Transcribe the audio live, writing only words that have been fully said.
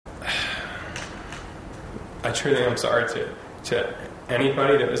I truly am sorry to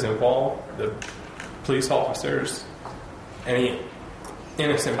anybody that was involved, the police officers, any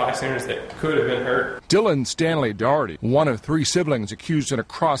innocent bystanders that could have been hurt. Dylan Stanley Doherty, one of 3 siblings accused in a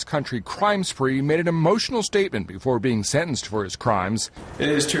cross-country crime spree, made an emotional statement before being sentenced for his crimes. It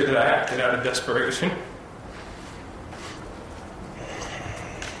is true that I acted out of desperation.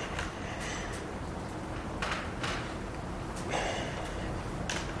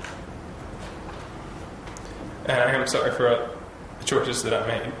 And I am sorry for the choices that I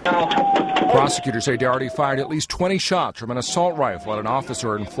made. Prosecutors say Doherty fired at least 20 shots from an assault rifle at an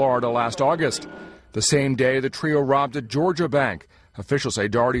officer in Florida last August. The same day, the trio robbed a Georgia bank. Officials say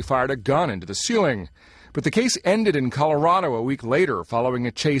Doherty fired a gun into the ceiling. But the case ended in Colorado a week later following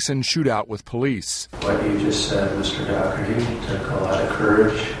a chase and shootout with police. What you just said, Mr. Doherty, took a lot of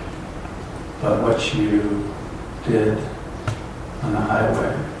courage. But what you did on the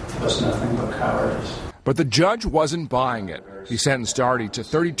highway was nothing but cowardice. But the judge wasn't buying it. He sentenced Doherty to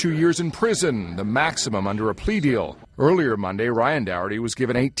 32 years in prison, the maximum under a plea deal. Earlier Monday, Ryan Doherty was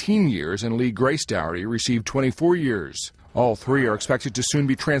given 18 years and Lee Grace Doherty received 24 years. All 3 are expected to soon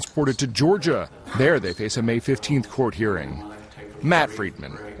be transported to Georgia. There they face a May 15th court hearing. Matt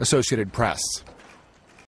Friedman, Associated Press.